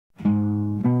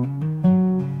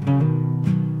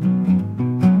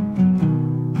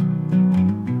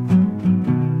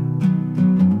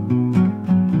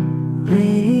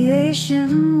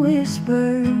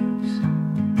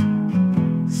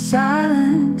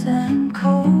old and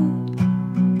cold,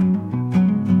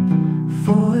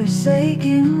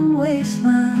 forsaken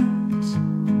wastelands,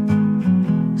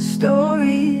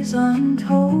 stories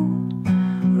untold,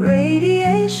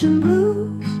 radiation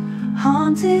blues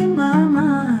haunting my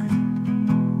mind,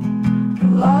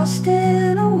 lost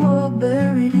in a world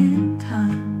buried in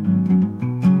time.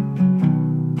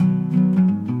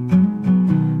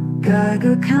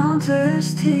 Geiger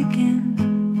counters ticking,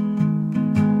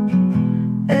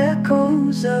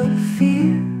 echoes of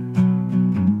fear,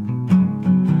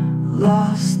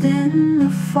 lost in the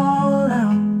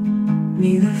fallout,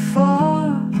 neither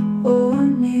far or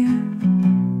near.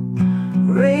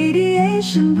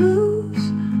 Radiation blues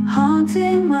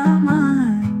haunting my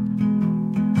mind,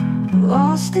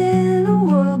 lost in a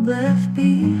world left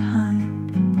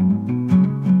behind.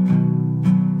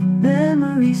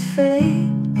 Memories fade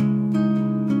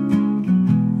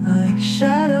like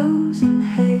shadows in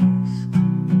haze,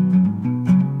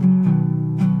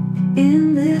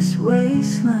 in this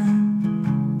wasteland,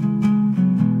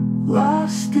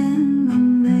 lost in the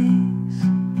maze.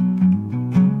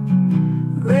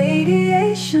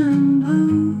 Radiation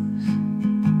blues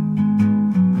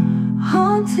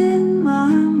haunting my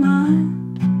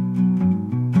mind,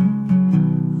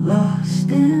 lost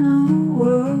in a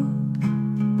world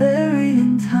buried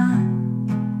in time.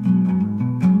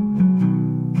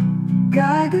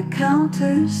 Geiger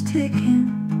counters ticking,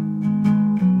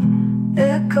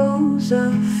 echoes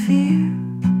of fear,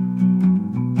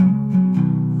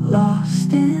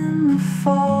 lost in the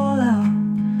fallout,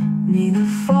 neither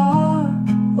far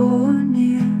or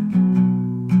near.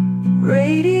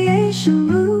 Radiation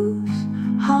blues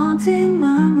haunting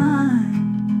my mind,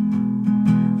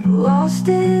 lost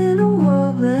in a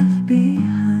world left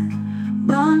behind.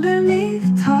 Underneath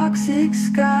toxic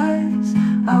skies,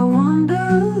 I wander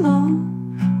alone.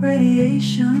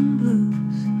 Radiation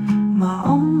blues, my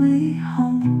only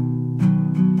home.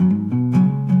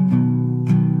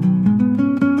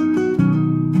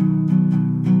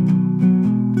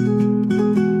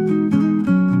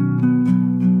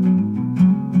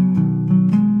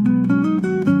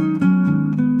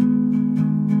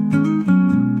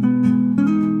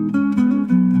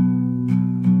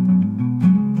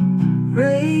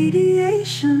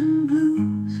 Radiation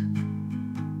blues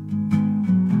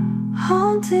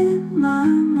haunting my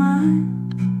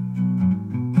mind,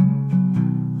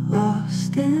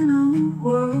 lost in a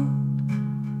world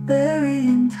buried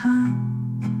in time.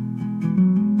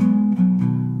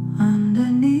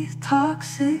 Underneath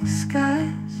toxic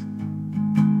skies,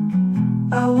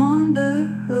 I wander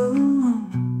alone.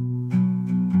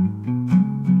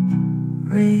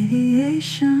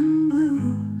 Radiation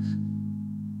blues,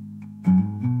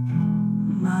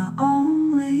 my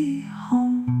only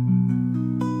home.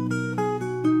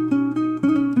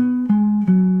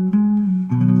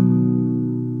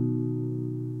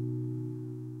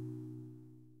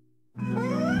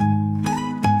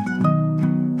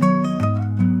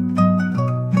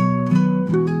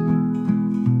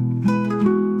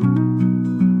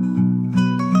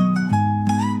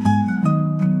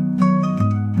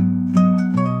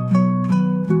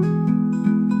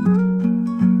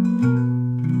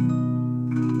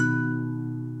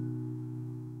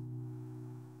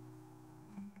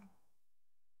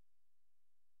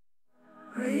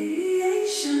 Radiation